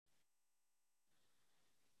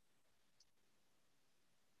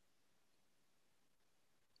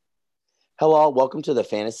Hello, welcome to the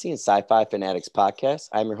Fantasy and Sci-Fi Fanatics podcast.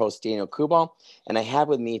 I'm your host, Daniel Kubal, and I have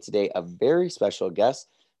with me today a very special guest,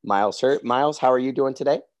 Miles Hurt. Miles, how are you doing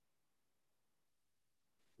today?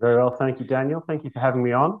 Very well, thank you, Daniel. Thank you for having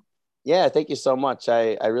me on. Yeah, thank you so much.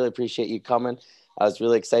 I really appreciate you coming. I was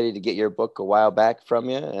really excited to get your book a while back from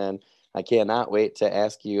you, and I cannot wait to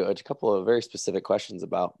ask you a couple of very specific questions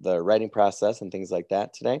about the writing process and things like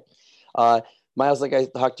that today. Uh, Miles, like I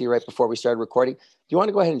talked to you right before we started recording, do you want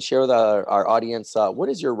to go ahead and share with our audience what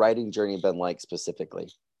has your writing journey been like specifically?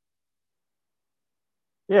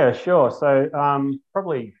 Yeah, sure. So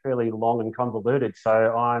probably fairly long and convoluted. So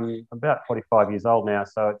I'm about 45 years old now.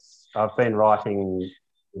 So I've been writing,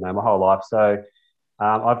 my whole life.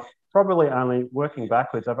 I've probably only working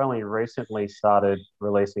backwards. I've only recently started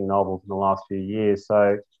releasing novels in the last few years.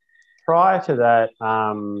 So prior to that,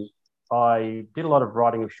 I did a lot of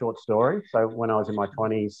writing of short stories. So when I was in my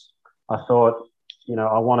 20s, I thought,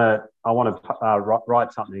 I want to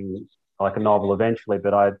write something like a novel eventually,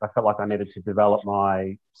 but I felt like I needed to develop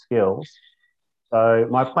my skills. So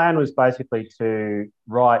my plan was basically to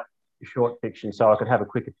write short fiction so I could have a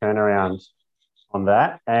quicker turnaround on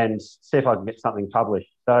that and see if I could get something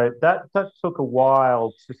published. So that took a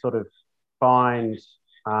while to sort of find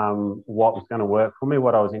what was going to work for me,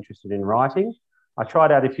 what I was interested in writing. I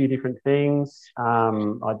tried out a few different things. I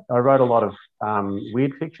wrote a lot of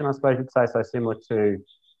weird fiction, I suppose you'd say, so similar to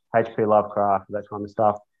H.P. Lovecraft, that kind of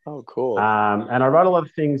stuff. Oh, cool. And I wrote a lot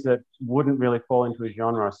of things that wouldn't really fall into a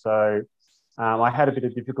genre. So I had a bit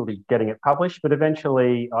of difficulty getting it published, but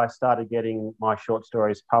eventually I started getting my short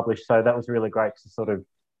stories published. So that was really great to sort of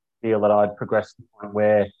feel that I'd progressed to the point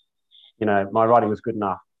where, my writing was good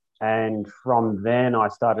enough. And from then I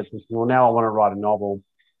started thinking, well, now I want to write a novel.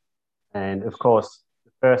 And of course,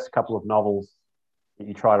 the first couple of novels that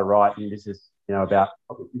you try to write, and this is, about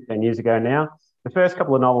probably 15 years ago now, the first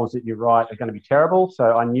couple of novels that you write are going to be terrible.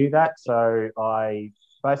 So I knew that. So I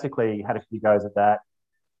basically had a few goes at that.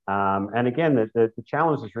 And again, the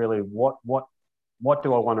challenge is really what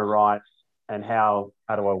do I want to write and how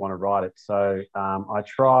do I want to write it? So I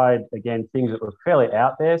tried, again, things that were fairly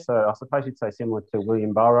out there. So I suppose you'd say similar to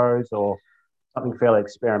William Burroughs or something fairly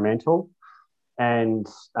experimental and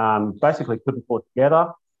basically couldn't put it together.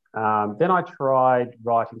 Then I tried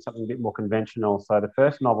writing something a bit more conventional. So the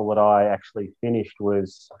first novel that I actually finished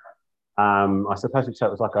was, I suppose you'd say it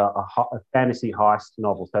was like a fantasy heist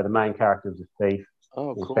novel. So the main character was a thief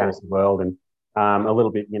Oh, in a cool. fantasy world and a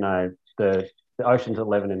little bit, the Ocean's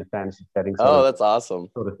 11 in a fantasy setting Oh, that's awesome.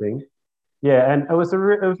 sort of thing. Yeah, and it was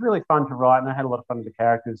really fun to write, and I had a lot of fun with the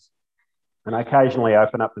characters. And I occasionally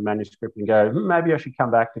open up the manuscript and go, maybe I should come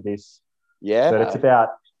back to this. But Yeah.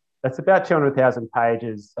 it's about 200,000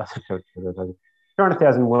 pages,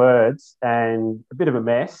 200,000 words, and a bit of a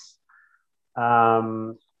mess.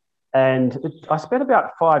 Um, I spent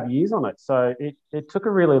about 5 years on it, so it took a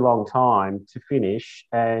really long time to finish.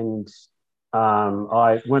 And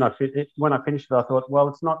when I finished it, I thought, well,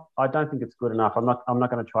 it's not. I don't think it's good enough. I'm not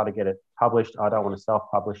going to try to get it published. I don't want to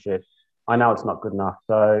self-publish it. I know it's not good enough.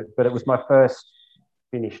 But it was my first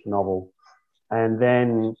finished novel. And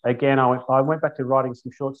then again, I went back to writing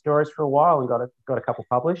some short stories for a while and got a couple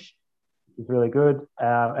published. It was really good.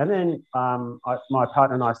 And then my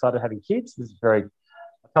partner and I started having kids. This is very,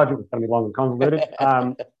 I told you it was going to be long and convoluted.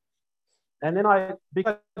 And then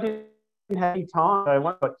because I didn't have any time, so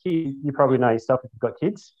when I've got kids, you probably know yourself if you've got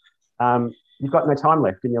kids, you've got no time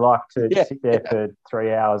left in your life to Yeah. sit there for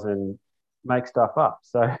 3 hours and make stuff up.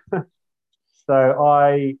 So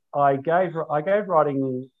I gave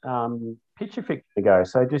writing picture fiction a go.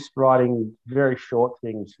 So just writing very short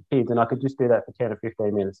things for kids, and I could just do that for 10 or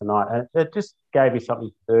 15 minutes a night, and it just gave me something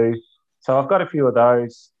to do. So I've got a few of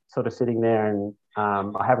those sort of sitting there, and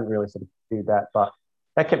I haven't really sort of do that, but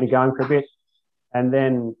that kept me going for a bit. And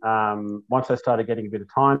then once I started getting a bit of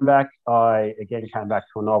time back, I again came back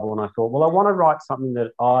to a novel, and I thought, well, I want to write something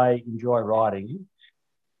that I enjoy writing,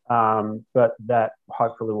 but that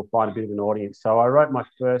hopefully will find a bit of an audience. So I wrote my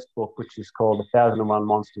first book, which is called A Thousand and One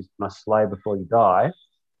Monsters You Must Slay Before You Die.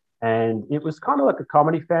 And it was kind of like a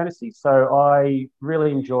comedy fantasy. So I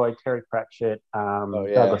really enjoyed Terry Pratchett, Oh,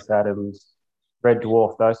 yeah. Douglas Adams, Red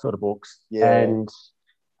Dwarf, those sort of books. Yeah. And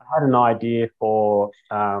I had an idea for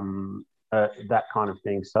that kind of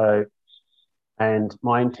thing. And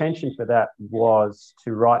my intention for that was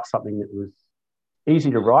to write something that was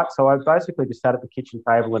easy to write. So I basically just sat at the kitchen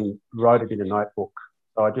table and wrote it in a notebook.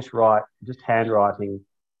 So I just handwriting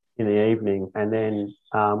in the evening. And then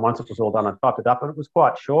once it was all done, I typed it up and it was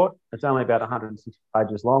quite short. It's only about 160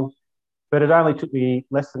 pages long, but it only took me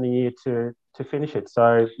less than a year to finish it.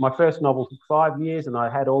 So my first novel took 5 years and I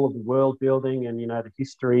had all of the world building and, the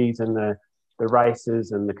histories and the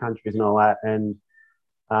races and the countries and all that, and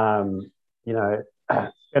you know,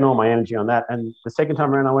 spent all my energy on that. And the second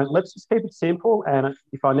time around, I went, let's just keep it simple. And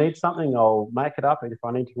if I need something, I'll make it up. And if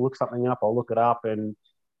I need to look something up, I'll look it up and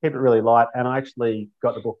keep it really light. And I actually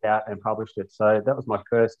got the book out and published it. So that was my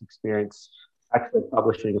first experience actually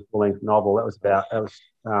publishing a full-length novel. That was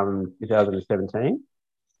 2017.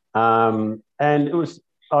 And it was,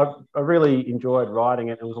 I really enjoyed writing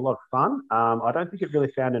it. It was a lot of fun. I don't think it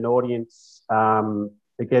really found an audience.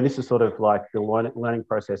 Again, this is sort of like the learning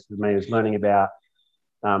process for me, is learning about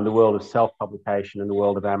the world of self-publication and the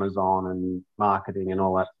world of Amazon and marketing and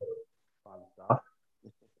all that sort of fun stuff.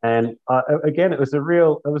 And again,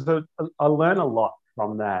 I learned a lot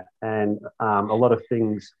from that, and a lot of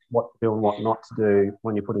things, what to do and what not to do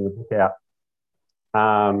when you're putting the book out.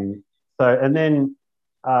 And then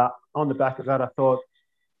on the back of that, I thought,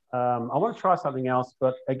 I want to try something else,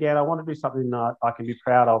 but again, I want to do something that I can be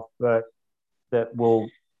proud of, but that will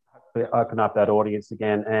open up that audience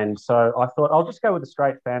again. And so I thought I'll just go with a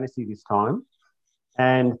straight fantasy this time.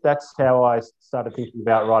 And that's how I started thinking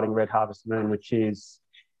about writing Red Harvest Moon, which is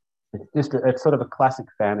it's sort of a classic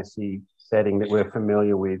fantasy setting that we're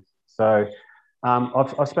familiar with. So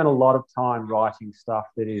I've spent a lot of time writing stuff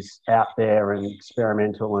that is out there and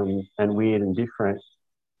experimental and weird and different.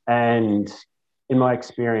 And in my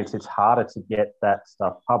experience, it's harder to get that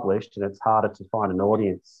stuff published, and it's harder to find an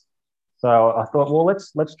audience. So I thought, well,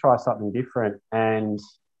 let's try something different, and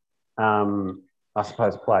I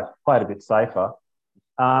suppose play it a bit safer.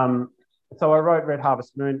 So I wrote Red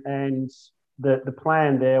Harvest Moon, and the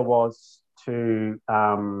plan there was to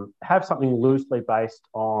have something loosely based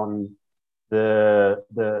on a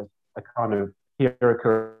kind of Akira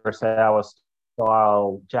Kurosawa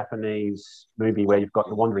style Japanese movie where you've got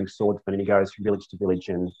the wandering swordsman and he goes from village to village,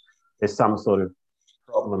 and there's some sort of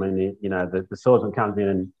problem, and the swordsman comes in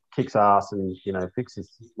and kicks ass and fixes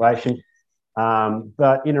the situation,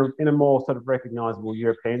 but in a more sort of recognizable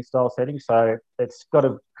European style setting. So it's got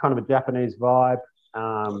a kind of a Japanese vibe,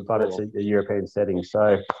 but it's a European setting.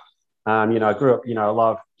 So I grew up, I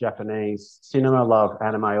love Japanese cinema, love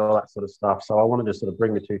anime, all that sort of stuff. So I wanted to sort of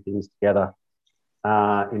bring the two things together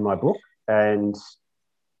in my book. And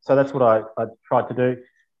so that's what I tried to do.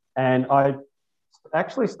 And I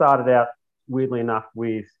actually started out, weirdly enough,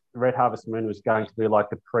 with Red Harvest Moon was going to be like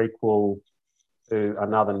a prequel to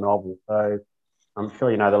another novel. So I'm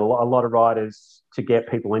sure you know that a lot of writers, to get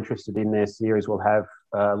people interested in their series, will have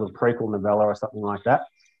a little prequel novella or something like that.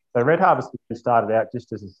 So Red Harvest Moon started out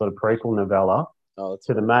just as a sort of prequel novella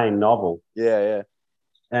to the main novel. Yeah.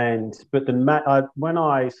 But when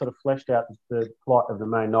I sort of fleshed out the plot of the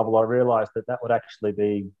main novel, I realised that would actually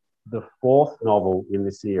be the fourth novel in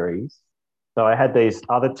the series. So I had these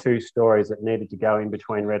other two stories that needed to go in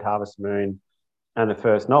between Red Harvest Moon and the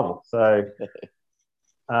first novel. So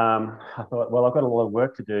I thought, well, I've got a lot of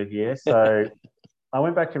work to do here. So I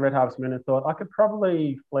went back to Red Harvest Moon and thought I could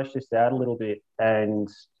probably flesh this out a little bit and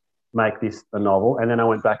make this a novel. And then I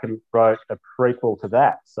went back and wrote a prequel to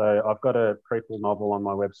that. So I've got a prequel novel on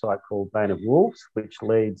my website called Bane of Wolves, which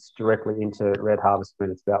leads directly into Red Harvest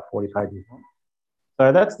Moon. It's about 40 pages long.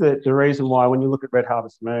 So that's the reason why when you look at Red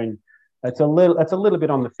Harvest Moon, it's a little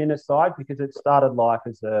bit on the thinner side, because it started life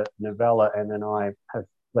as a novella and then I have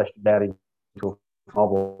fleshed it out into a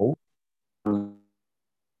novel.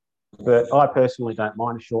 But I personally don't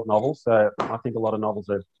mind a short novel. So I think a lot of novels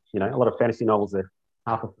are, a lot of fantasy novels are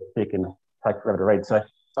half a foot thick and take forever to read. So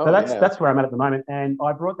that's where I'm at the moment. And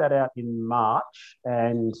I brought that out in March,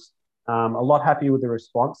 and a lot happy with the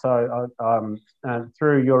response. So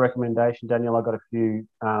through your recommendation, Daniel, I got a few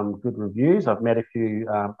good reviews. I've met a few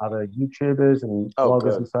other YouTubers and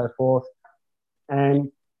bloggers and so forth.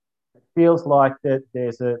 And it feels like that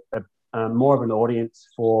there's a more of an audience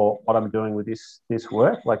for what I'm doing with this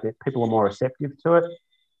work. Like people are more receptive to it.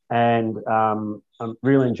 And I'm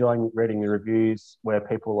really enjoying reading the reviews where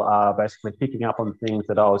people are basically picking up on things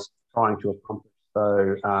that I was trying to accomplish.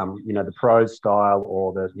 So, the prose style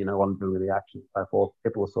or the, what I'm doing with the action and so forth,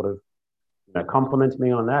 people are sort of, complimenting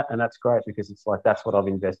me on that. And that's great, because it's like, that's what I've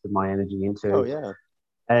invested my energy into. Oh, yeah.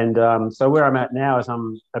 And so where I'm at now is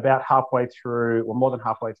I'm about halfway through, or more than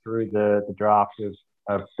halfway through the draft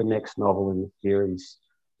of the next novel in the series,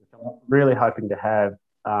 which I'm really hoping to have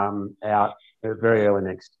out very early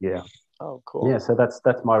next year. Oh, cool. Yeah, so that's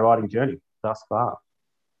my writing journey thus far.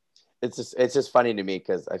 It's just funny to me,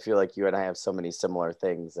 because I feel like you and I have so many similar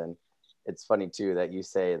things, and it's funny too that you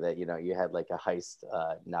say that you had like a heist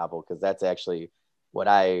novel, because that's actually what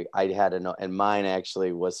I had and mine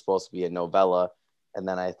actually was supposed to be a novella, and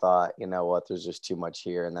then I thought, there's just too much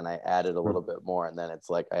here, and then I added a little bit more, and then it's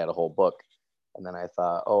like I had a whole book. And then I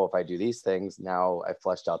thought, oh, if I do these things, now I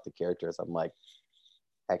fleshed out the characters. I'm like,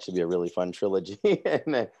 actually be a really fun trilogy.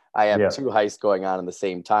 And then I have two heists going on in the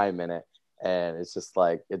same time in it. And it's just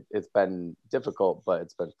like, it's been difficult, but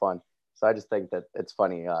it's been fun. So I just think that it's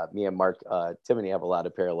funny. Me and Mark Timoney have a lot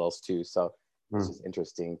of parallels too. So it's just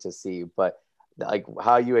interesting to see. But like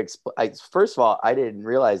how you explain, first of all, I didn't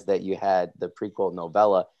realize that you had the prequel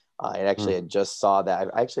novella. I actually had just saw that.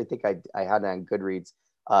 I actually think I had it on Goodreads,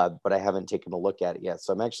 but I haven't taken a look at it yet.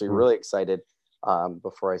 So I'm actually really excited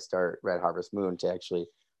before I start Red Harvest Moon to actually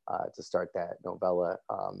to start that novella.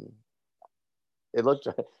 It looked,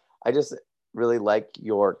 I just really like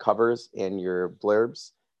your covers and your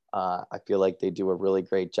blurbs. I feel like they do a really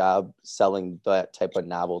great job selling that type of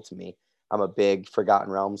novel to me. I'm a big Forgotten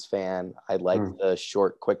Realms fan. I like the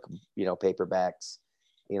short, quick, paperbacks.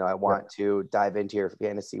 I want to dive into your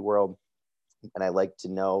fantasy world, and I like to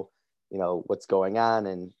know, what's going on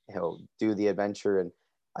and, do the adventure. And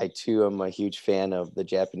I too am a huge fan of the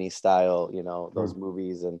Japanese style, those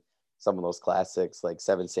movies and some of those classics like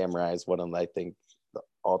Seven Samurai is one of, I think, the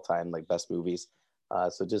all-time like best movies.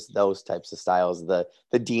 So just those types of styles, the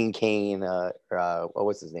Dean Cain,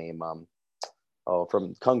 what's his name?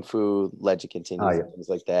 From Kung Fu, Legend Continues, and things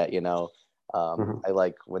like that. I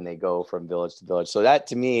like when they go from village to village. So that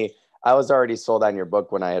to me, I was already sold on your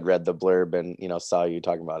book when I had read the blurb and saw you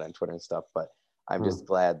talking about it on Twitter and stuff. But I'm just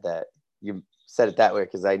glad that you said it that way,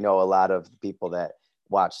 because I know a lot of the people that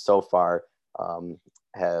watch so far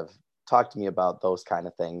have talked to me about those kind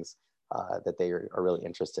of things that they are really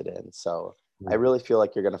interested in. So I really feel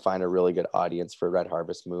like you're going to find a really good audience for Red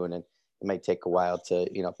Harvest Moon, and it might take a while to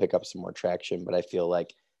pick up some more traction, but I feel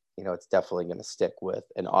like it's definitely going to stick with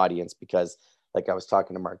an audience, because like I was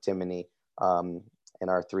talking to Mark Timoney in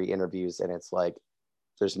our 3 interviews, and it's like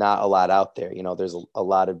there's not a lot out there. There's a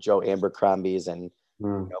lot of Joe Abercrombies and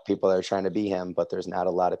people that are trying to be him, but there's not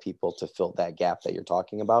a lot of people to fill that gap that you're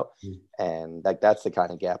talking about. And like that's the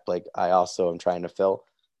kind of gap like I also am trying to fill.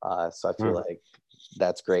 So I feel like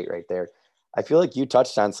that's great right there. I feel like you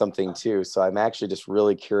touched on something too, so I'm actually just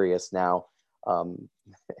really curious now.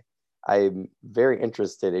 I'm very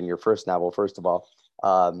interested in your first novel, first of all,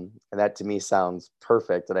 and that to me sounds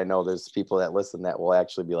perfect. And I know there's people that listen that will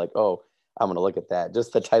actually be like, "Oh, I'm going to look at that."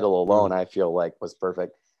 Just the title alone, I feel like was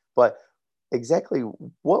perfect. But exactly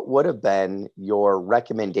what would have been your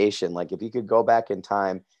recommendation? Like if you could go back in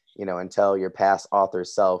time, and tell your past author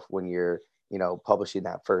self when you're, publishing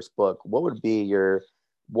that first book, what would be your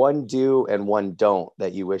one do and one don't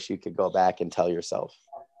that you wish you could go back and tell yourself?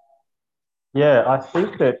 Yeah, I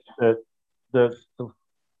think that the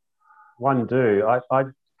one do, I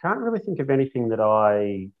can't really think of anything that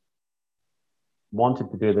I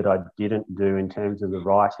wanted to do that I didn't do in terms of the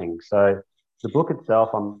writing. So the book itself,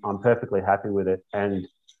 I'm perfectly happy with it, and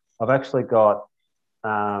I've actually got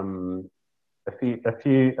a few.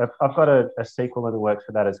 I've got a sequel in the works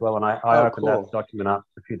for that as well, and I opened that document up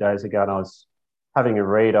a few days ago, and I was having a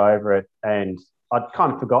read over it, and I'd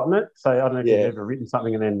kind of forgotten it. So I don't know if you've ever written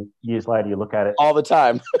something and then years later you look at it. All the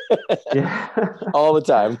time. Yeah. All the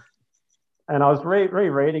time. And I was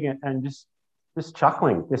rereading it and just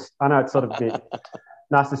chuckling. I know it's sort of a bit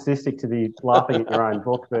narcissistic to be laughing at your own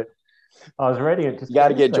book, but I was reading it. You got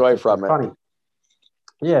to get joy from it. Funny.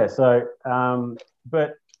 Yeah. So,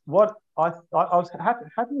 but what I was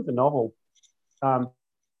happy with the novel. Something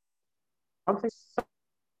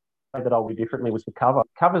that I'll do differently was the cover.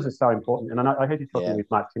 Covers are so important, and I heard you talking with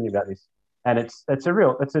Mark Timoney about this, and it's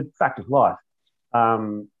a fact of life.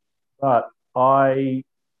 But I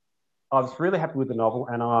was really happy with the novel,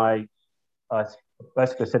 and I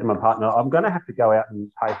basically said to my partner, I'm going to have to go out and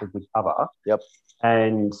pay for a good cover. Yep.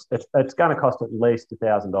 And it's going to cost at least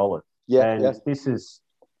 $1,000. Yeah. And this is,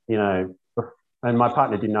 and my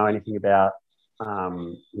partner didn't know anything about,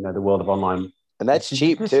 the world of online. And that's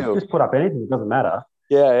cheap too. Just put up anything; it doesn't matter.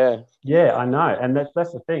 Yeah, I know, and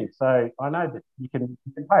that's the thing. So I know that you can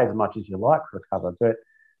pay as much as you like for a cover, but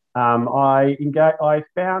I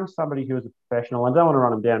found somebody who was a professional. I don't want to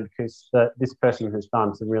run them down because this person has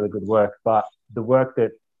done some really good work, but the work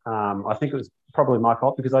that I think it was probably my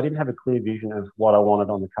fault because I didn't have a clear vision of what I wanted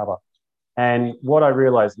on the cover. And what I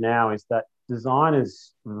realize now is that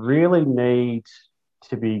designers really need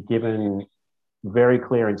to be given very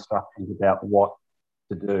clear instructions about what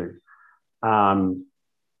to do.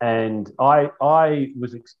 And I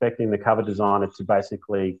was expecting the cover designer to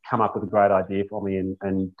basically come up with a great idea for me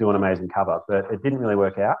and do an amazing cover, but it didn't really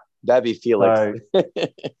work out. That'd be Felix. So,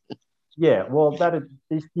 yeah, well,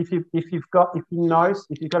 if you've got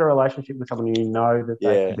a relationship with someone and you know that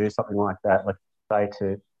they can do something like that, like say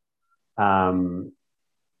to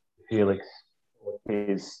Felix,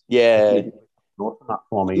 thoughts on that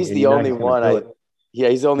for me. He's And the you know only he's going one to do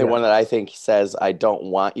it. he's the only Yeah. one that I think says, I don't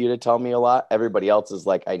want you to tell me a lot. Everybody else is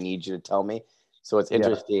like, I need you to tell me. So it's Yeah.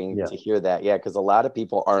 interesting Yeah. to hear that. Yeah. Cause a lot of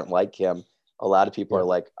people aren't like him. A lot of people Yeah. are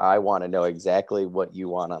like, I want to know exactly what you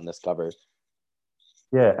want on this cover.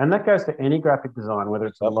 Yeah. And that goes to any graphic design, whether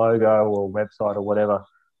it's a Yep. logo or a website or whatever.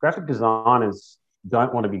 Graphic designers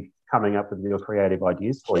don't want to be coming up with your creative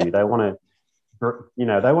ideas for Yeah. you. They want to,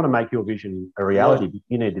 they want to make your vision a Yeah. reality.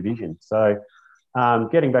 You need the vision. So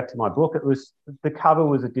getting back to my book, the cover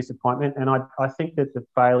was a disappointment, and I think that the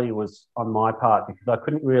failure was on my part because I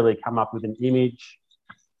couldn't really come up with an image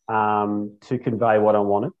to convey what I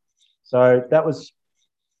wanted. So that was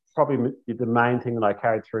probably the main thing that I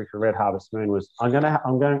carried through for Red Harvest Moon was I'm going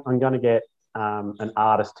to get an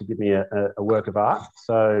artist to give me a work of art.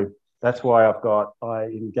 So that's why I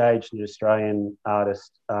engaged an Australian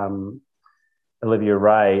artist, Olivia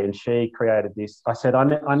Ray, and she created this. I said, I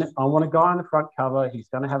want a guy on the front cover. He's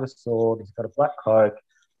going to have a sword. He's got a black cloak,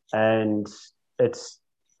 and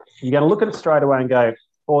you're going to look at it straight away and go,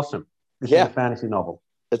 awesome. This is a fantasy novel.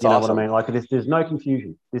 It's you know awesome. what I mean? Like there's no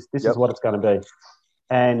confusion. This Yep. is what it's going to be.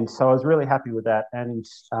 And so I was really happy with that. And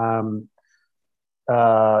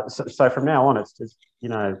so from now on, it's just,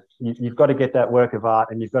 you've got to get that work of art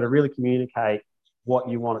and you've got to really communicate what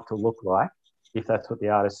you want it to look like, if that's what the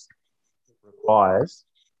artist requires.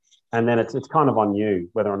 And then it's kind of on you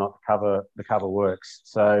whether or not the cover works.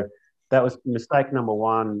 So that was mistake number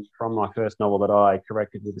one from my first novel that I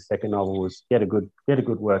corrected with the second novel was get a good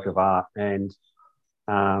work of art. And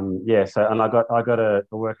and I got a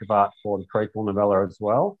work of art for the prequel novella as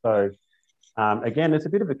well. So again, it's a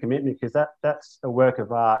bit of a commitment because that's a work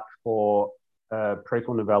of art for a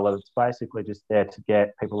prequel novella that's basically just there to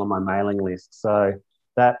get people on my mailing list. So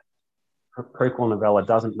that prequel novella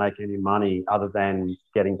doesn't make any money other than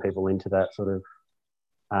getting people into that sort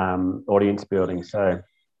of audience building. So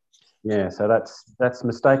so that's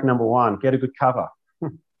mistake number one. Get a good cover.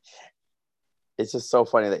 It's just so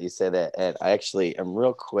funny that you say that. And I actually am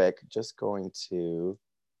real quick, just going to,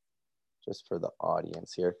 just for the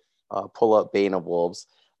audience here, pull up Bane of Wolves.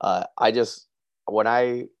 When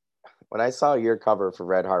I saw your cover for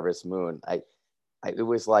Red Harvest Moon, it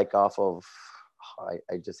was like off of,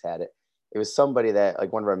 I just had it. It was somebody that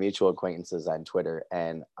like one of our mutual acquaintances on Twitter.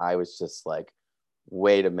 And I was just like,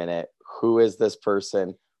 wait a minute, who is this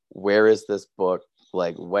person? Where is this book?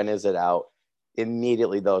 Like, when is it out?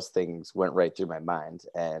 Immediately those things went right through my mind.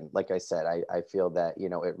 And like I said, I feel that,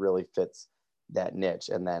 it really fits that niche.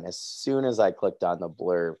 And then as soon as I clicked on the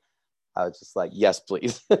blurb, I was just like, yes,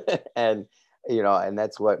 please. And, and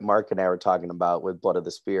that's what Mark and I were talking about with Blood of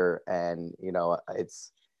the Spear. And,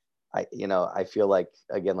 I feel like,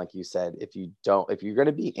 again, like you said, if you're going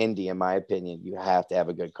to be indie, in my opinion, you have to have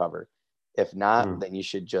a good cover. If not, then you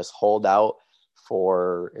should just hold out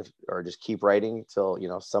or just keep writing till,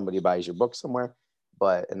 somebody buys your book somewhere.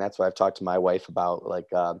 And that's why I've talked to my wife about, like,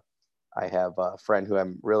 I have a friend who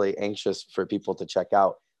I'm really anxious for people to check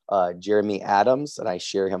out, Jeremy Adams, and I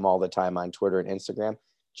share him all the time on Twitter and Instagram.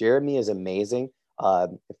 Jeremy is amazing.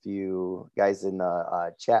 If you guys in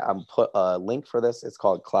the chat, I'm put a link for this. It's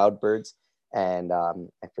called Cloudbirds, and I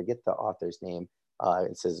forget the author's name.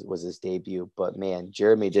 It says was his debut, but man,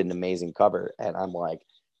 Jeremy did an amazing cover, and I'm like,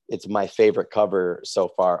 it's my favorite cover so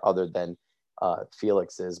far, other than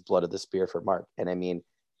Felix's Blood of the Spear for Mark. And I mean,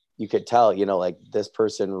 you could tell, like this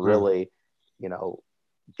person really,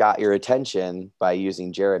 got your attention by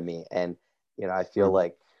using Jeremy. And, I feel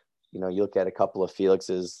like, you look at a couple of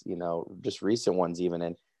Felix's, just recent ones even,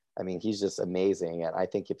 and I mean, he's just amazing. And I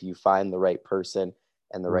think if you find the right person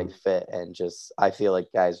and the right fit, and I feel like,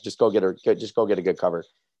 guys, just go get a good cover.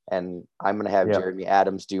 And I'm going to have Jeremy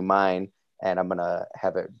Adams do mine, and I'm going to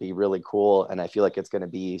have it be really cool. And I feel like it's going to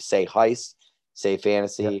be, say heist, say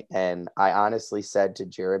fantasy. And I honestly said to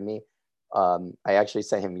Jeremy, I actually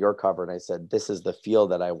sent him your cover, and I said, this is the feel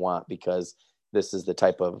that I want, because this is the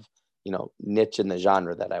type of, niche in the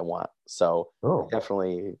genre that I want. So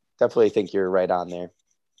definitely think you're right on there.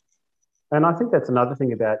 And I think that's another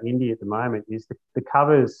thing about indie at the moment is the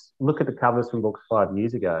covers. Look at the covers from books 5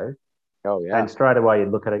 years ago. Oh yeah. And straight away you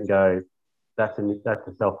look at it and go, that's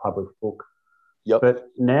a self-published book. Yep. But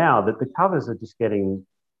now that the covers are just getting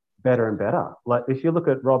better and better. Like if you look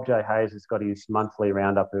at Rob J. Hayes, has got his monthly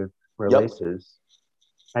roundup of releases,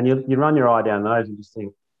 and you run your eye down those and just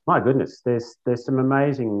think, my goodness, there's some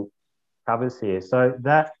amazing covers here. So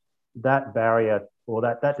that barrier or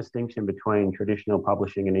that distinction between traditional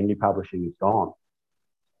publishing and indie publishing is gone.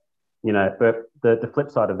 But the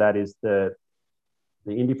flip side of that is the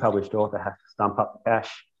indie published author has to stump up the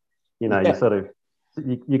cash. You sort of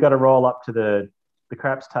you got to roll up to the the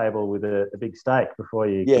craps table with a big steak before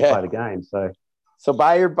you can Yeah. play the game. So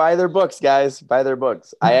buy their books, guys. Buy their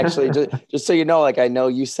books. I actually just so you know, like I know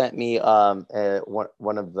you sent me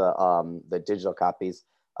one of the digital copies,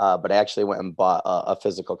 but I actually went and bought a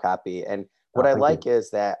physical copy. And what I thank like you. is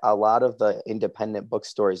that a lot of the independent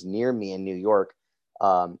bookstores near me in New York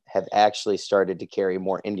have actually started to carry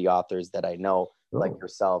more indie authors that I know, like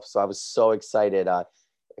yourself. So I was so excited.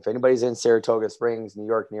 If anybody's in Saratoga Springs, New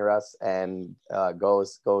York, near us, and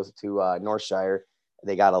goes to Northshire,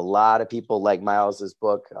 they got a lot of people like Miles's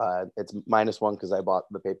book. It's -1 because I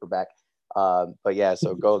bought the paperback. But yeah,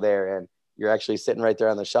 so go there and you're actually sitting right there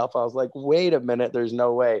on the shelf. I was like, wait a minute, there's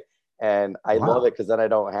no way. And I love it because then I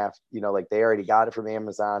don't have, like they already got it from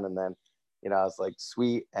Amazon. And then, I was like,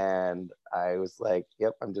 sweet. And I was like,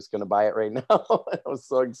 yep, I'm just going to buy it right now. I was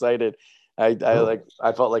so excited. I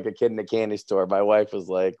felt like a kid in a candy store. My wife was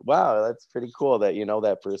like, wow, that's pretty cool that you know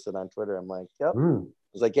that person on Twitter. I'm like, yep.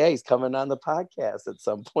 I was like, yeah, he's coming on the podcast at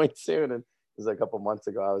some point soon. And it was a couple months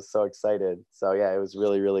ago. I was so excited. So yeah, it was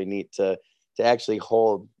really, really neat to actually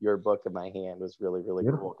hold your book in my hand. It was really, really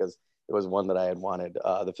cool because it was one that I had wanted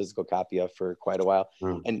the physical copy of for quite a while.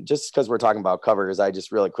 And just because we're talking about covers, I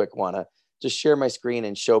just really quick want to just share my screen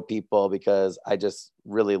and show people because I just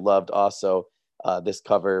really loved also this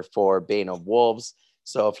cover for Bane of Wolves.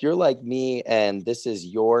 So if you're like me and this is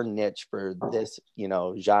your niche for this,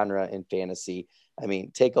 genre in fantasy, I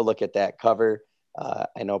mean, take a look at that cover.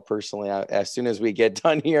 I know personally, as soon as we get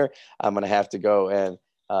done here, I'm going to have to go and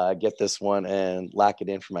get this one and lock it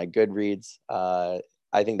in for my Goodreads.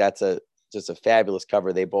 I think that's just a fabulous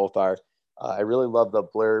cover. They both are. I really love the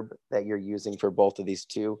blurb that you're using for both of these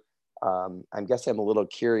two. I guess I'm a little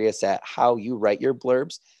curious at how you write your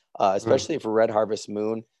blurbs, especially for Red Harvest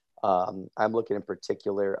Moon. I'm looking in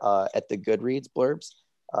particular at the Goodreads blurbs.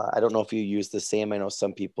 I don't know if you use the same. I know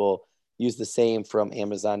some people use the same from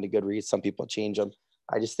Amazon to Goodreads. Some people change them.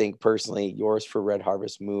 I just think personally yours for Red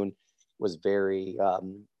Harvest Moon was very,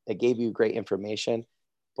 it gave you great information,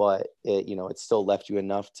 but it still left you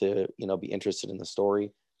enough to, be interested in the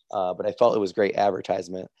story. But I felt it was great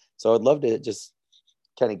advertisement. So I'd love to just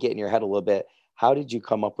kind of get in your head a little bit. How did you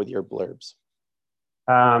come up with your blurbs?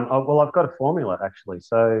 Well, I've got a formula actually.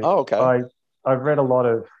 So okay. I've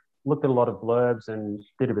looked at a lot of blurbs and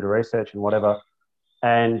did a bit of research and whatever.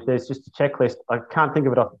 And there's just a checklist. I can't think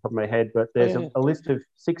of it off the top of my head, but there's a list of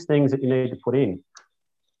 6 things that you need to put in.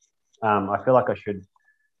 I feel like I should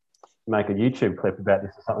make a YouTube clip about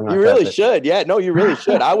this or something like that. You really should. Yeah, no, you really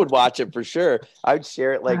should. I would watch it for sure. I would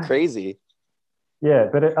share it like crazy. Yeah,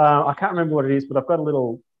 but I can't remember what it is, but I've got a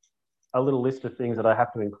little list of things that I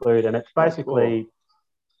have to include. And it's basically,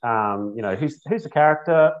 who's the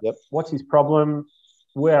character? Yep. What's his problem?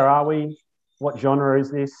 Where are we? What genre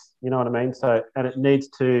is this? You know what I mean? So, and it needs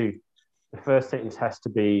to, the first sentence has to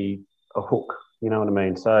be a hook. You know what I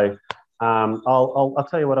mean? So, I'll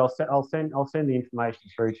tell you what, I'll send the information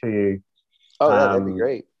through to you. Oh, yeah, that'd be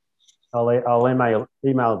great. I'll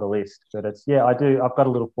email the list, but I've got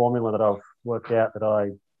a little formula that I've worked out that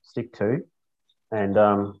I stick to, and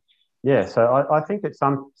so I think that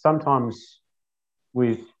sometimes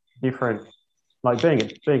with different, like being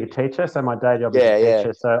a teacher, so my day job is a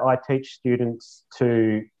teacher, so I teach students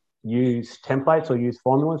to use templates or use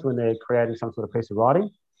formulas when they're creating some sort of piece of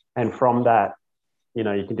writing, and from that, you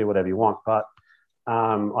can do whatever you want. But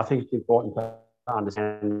I think it's important to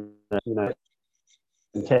understand that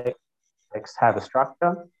texts have a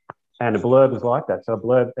structure, and a blurb is like that. So a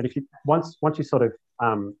blurb, and if you once you sort of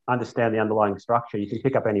understand the underlying structure, you can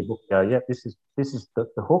pick up any book and go, yeah, this is the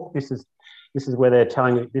hook. This is where they're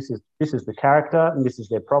telling you this is the character and this is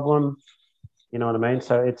their problem. You know what I mean?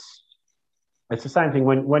 So it's the same thing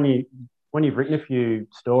when you've written a few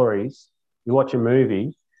stories, you watch a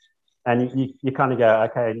movie, and you kind of go,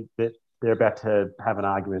 okay, they're about to have an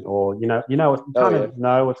argument, or know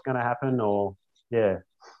what's going to happen, or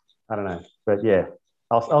I don't know, but yeah,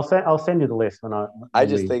 I'll send you the list when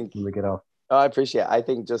we get off. Oh, I appreciate it. I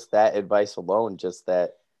think just that advice alone, just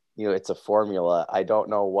that, it's a formula. I don't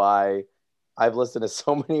know why. I've listened to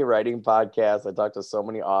so many writing podcasts. I talk to so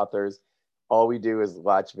many authors. All we do is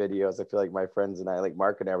watch videos. I feel like my friends and I, like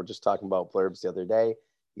Mark and I, were just talking about blurbs the other day.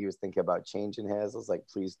 He was thinking about changing his. I was like,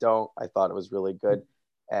 please don't. I thought it was really good.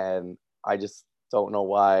 And I just don't know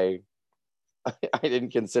why I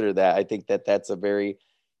didn't consider that. I think that that's a very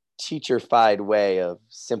teacher-fied way of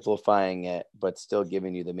simplifying it, but still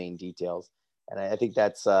giving you the main details. And I think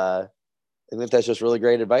that's just really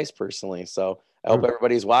great advice personally. So I hope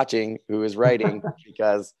everybody's watching who is writing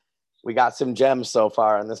because we got some gems so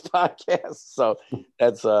far on this podcast. So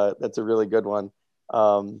that's a really good one.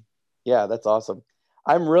 Yeah, that's awesome.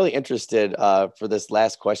 I'm really interested for this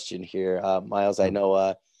last question here, Miles. I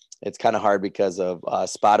know it's kind of hard because of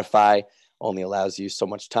Spotify only allows you so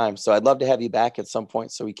much time. So I'd love to have you back at some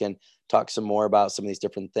point so we can talk some more about some of these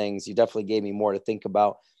different things. You definitely gave me more to think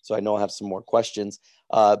about, so I know I have some more questions.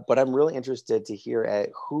 But I'm really interested to hear at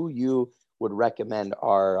who you would recommend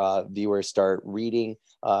our viewers start reading.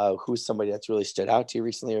 Who's somebody that's really stood out to you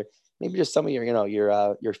recently, or maybe just some of your,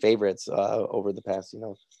 your favorites over the past,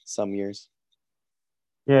 some years.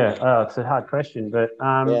 Yeah, it's a hard question, but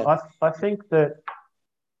Yeah, I think that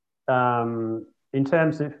in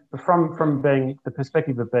terms of from being the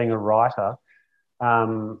perspective of being a writer,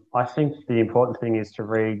 I think the important thing is to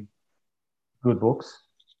read good books,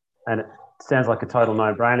 and it sounds like a total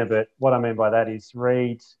no-brainer. But what I mean by that is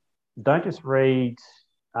don't just read.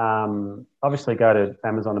 Obviously, go to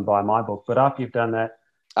Amazon and buy my book, but after you've done that,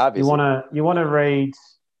 obviously. you want to read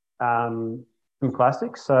some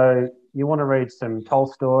classics. So you want to read some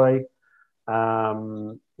Tolstoy,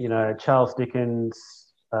 Charles Dickens,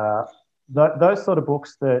 those sort of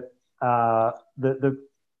books that the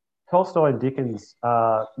Tolstoy and Dickens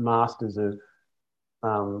are masters of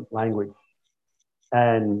language,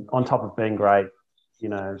 and on top of being great,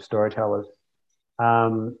 storytellers.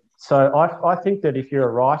 So I think that if you're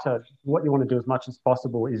a writer, what you want to do as much as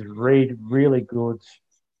possible is read really good,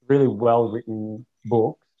 really well written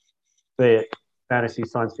books, be it fantasy,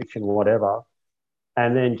 science fiction, whatever,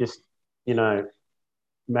 and then just you know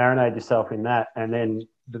marinate yourself in that, and then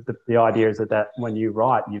the idea is that when you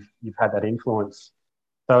write, you've had that influence.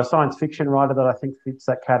 So a science fiction writer that I think fits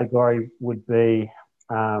that category would be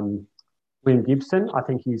William Gibson. I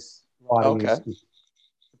think his writing Okay. is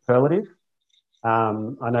superlative.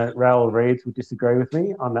 I know Raoul Reeves would disagree with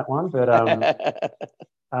me on that one, but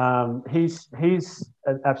he's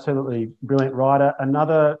an absolutely brilliant writer.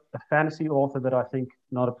 Another a fantasy author that I think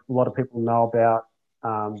not a lot of people know about,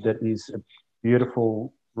 that is a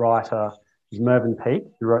beautiful writer, is Mervyn Peake,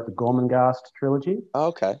 who wrote the Gormenghast trilogy.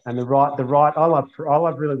 Okay. And I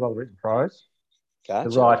love really well written prose. The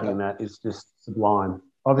Gotcha. writing Okay. in that is just sublime.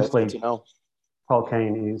 That's good to Obviously, know.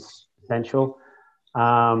 Tolkien is essential.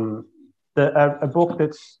 Um, a book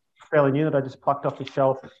that's fairly new that I just plucked off the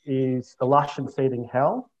shelf is The Lush and Seething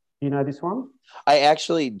Hell. Do you know this one? I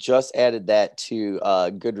actually just added that to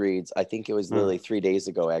Goodreads. I think it was literally Mm. 3 days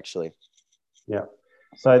ago, actually. Yeah.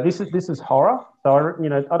 So this is horror. So I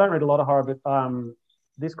don't read a lot of horror, but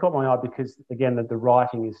this caught my eye because again the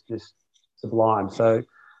writing is just sublime. So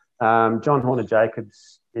John Horner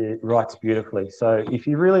Jacobs writes beautifully. So if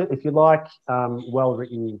you like well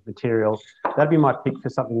written material, that'd be my pick for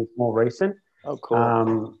something more recent. Oh,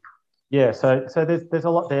 cool. Yeah. So there's a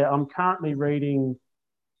lot there. I'm currently reading.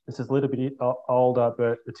 This is a little bit older,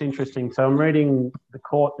 but it's interesting. So I'm reading The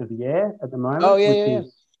Court of the Air at the Oh, moment, yeah, which yeah, yeah.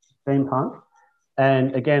 is steampunk.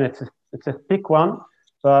 And again, it's a thick one,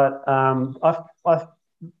 but I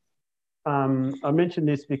mentioned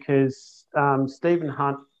this because Stephen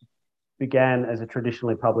Hunt began as a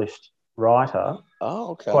traditionally published writer,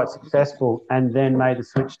 Oh, okay. quite successful, and then made the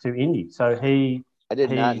switch to indie. So I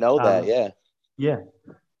did not he know that. Yeah. yeah,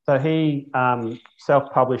 so he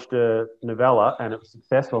self-published a novella, and it was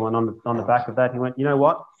successful. And on the back of that, he went, you know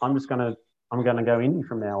what, I'm gonna go indie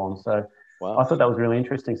from now on. So I Wow. thought that was really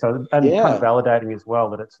interesting. So and kind of Yeah. validating as well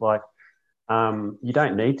that it's like you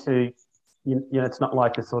don't need to, it's not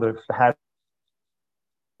like the sort of have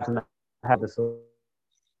the sort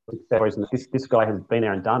of stories. And this guy has been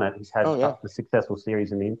there and done it. He's had Oh, yeah. the successful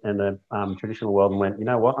series in the traditional world, and went, you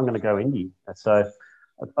know what, I'm going to go indie. So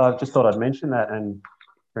I just thought I'd mention that and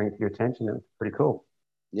bring it to your attention. It was pretty cool.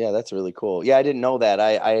 Yeah, that's really cool. Yeah, I didn't know that.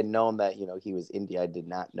 I had known that, he was indie. I did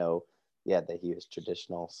not know, yeah, that he was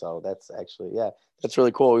traditional. So that's actually, yeah, that's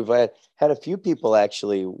really cool. We've had a few people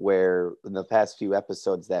actually where in the past few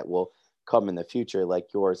episodes that will come in the future,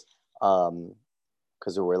 like yours,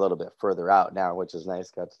 because we're a little bit further out now, which is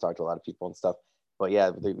nice. Got to talk to a lot of people and stuff. But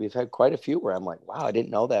yeah, we've had quite a few where I'm like, wow, I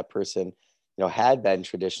didn't know that person, had been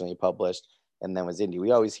traditionally published and then was indie.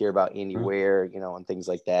 We always hear about indie Mm. where, and things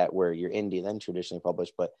like that, where you're indie then traditionally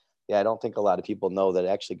published. But yeah, I don't think a lot of people know that it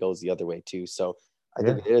actually goes the other way too. So I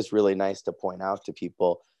Yeah. think it is really nice to point out to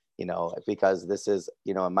people, because this is,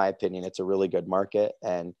 in my opinion, it's a really good market.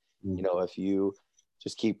 And, Mm. if you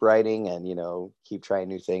just keep writing and, keep trying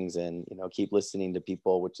new things and, keep listening to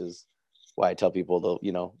people, which is why I tell people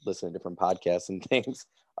to, listen to different podcasts and things,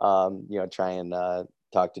 try and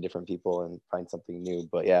talk to different people and find something new.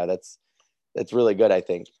 But yeah, that's really good, I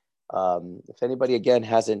think. If anybody, again,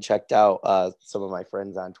 hasn't checked out some of my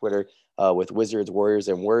friends on Twitter with Wizards, Warriors,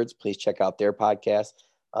 and Words, please check out their podcast.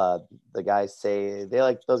 The guys say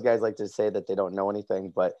those guys like to say that they don't know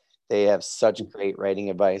anything, but they have such great writing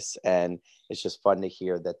advice, and it's just fun to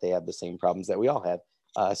hear that they have the same problems that we all have.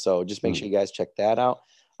 So just make sure you guys check that out.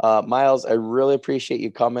 Miles, I really appreciate you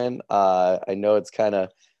coming. I know it's kind of,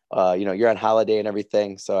 you're on holiday and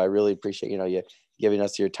everything, so I really appreciate, you giving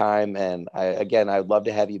us your time. And I'd love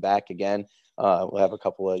to have you back again. We'll have a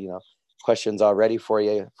couple of, questions already for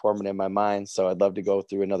you, forming in my mind. So I'd love to go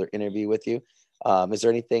through another interview with you. Is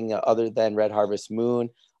there anything other than Red Harvest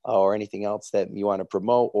Moon or anything else that you want to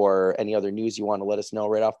promote, or any other news you want to let us know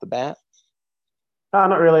right off the bat?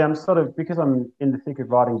 Not really. I'm sort of, because I'm in the thick of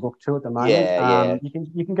writing book 2 at the moment. Yeah.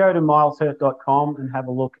 You can go to mileshurt.com and have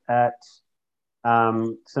a look at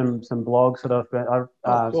some blogs that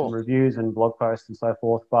I've Cool. some reviews and blog posts and so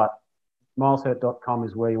forth. But mileshurt.com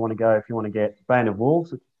is where you want to go if you want to get Bane of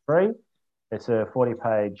Wolves, which is free. It's a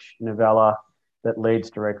 40-page novella that leads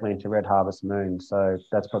directly into Red Harvest Moon. So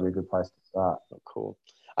that's probably a good place to start. Cool.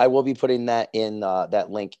 I will be putting that in that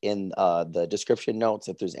link in the description notes.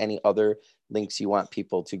 If there's any other links you want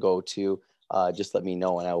people to go to, just let me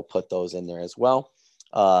know and I will put those in there as well.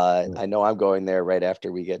 I know I'm going there right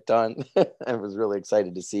after we get done. I was really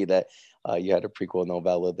excited to see that you had a prequel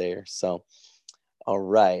novella there. So, all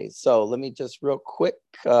right. So let me just real quick,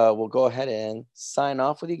 we'll go ahead and sign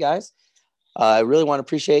off with you guys. I really want to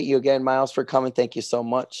appreciate you again, Miles, for coming. Thank you so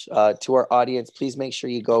much. To our audience, please make sure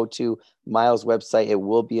you go to Miles' website. It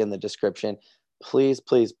will be in the description. Please,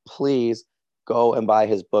 please, please go and buy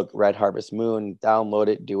his book, Red Harvest Moon. Download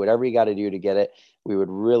it. Do whatever you got to do to get it. We would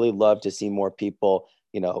really love to see more people,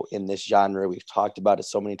 in this genre. We've talked about it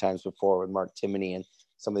so many times before with Mark Timoney and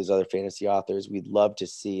some of these other fantasy authors. We'd love to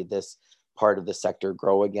see this part of the sector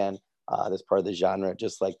grow again, this part of the genre,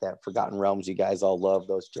 just like that Forgotten Realms. You guys all love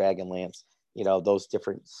those Dragonlance. Those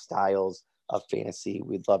different styles of fantasy.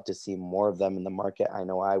 We'd love to see more of them in the market. I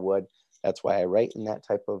know I would. That's why I write in that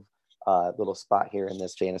type of little spot here in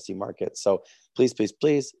this fantasy market. So please, please,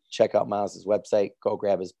 please check out Miles's website. Go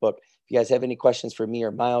grab his book. If you guys have any questions for me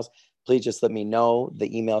or Miles, please just let me know.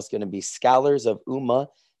 The email is going to be scholarsofuma.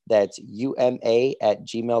 That's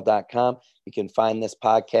UMA@gmail.com. You can find this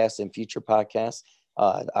podcast and future podcasts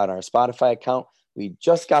on our Spotify account. We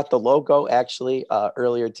just got the logo actually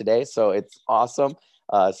earlier today, so it's awesome.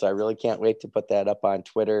 So I really can't wait to put that up on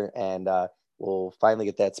Twitter, and we'll finally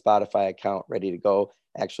get that Spotify account ready to go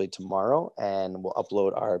actually tomorrow, and we'll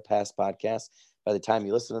upload our past podcasts. By the time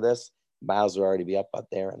you listen to this, Miles will already be up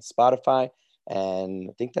there on Spotify, and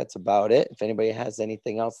I think that's about it. If anybody has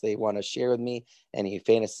anything else they want to share with me, any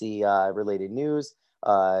fantasy related news,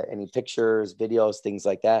 any pictures, videos, things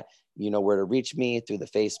like that, you know where to reach me through the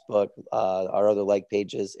Facebook, our other like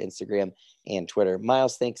pages, Instagram, and Twitter.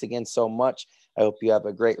 Miles, thanks again so much. I hope you have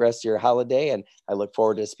a great rest of your holiday, and I look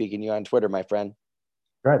forward to speaking to you on Twitter, my friend.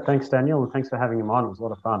 Great. Thanks, Daniel. And thanks for having him on. It was a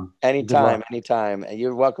lot of fun. Anytime. And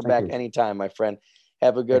you're welcome back anytime, my friend.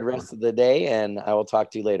 Have a good rest of the day, and I will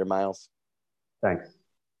talk to you later, Miles. Thanks.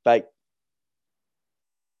 Bye.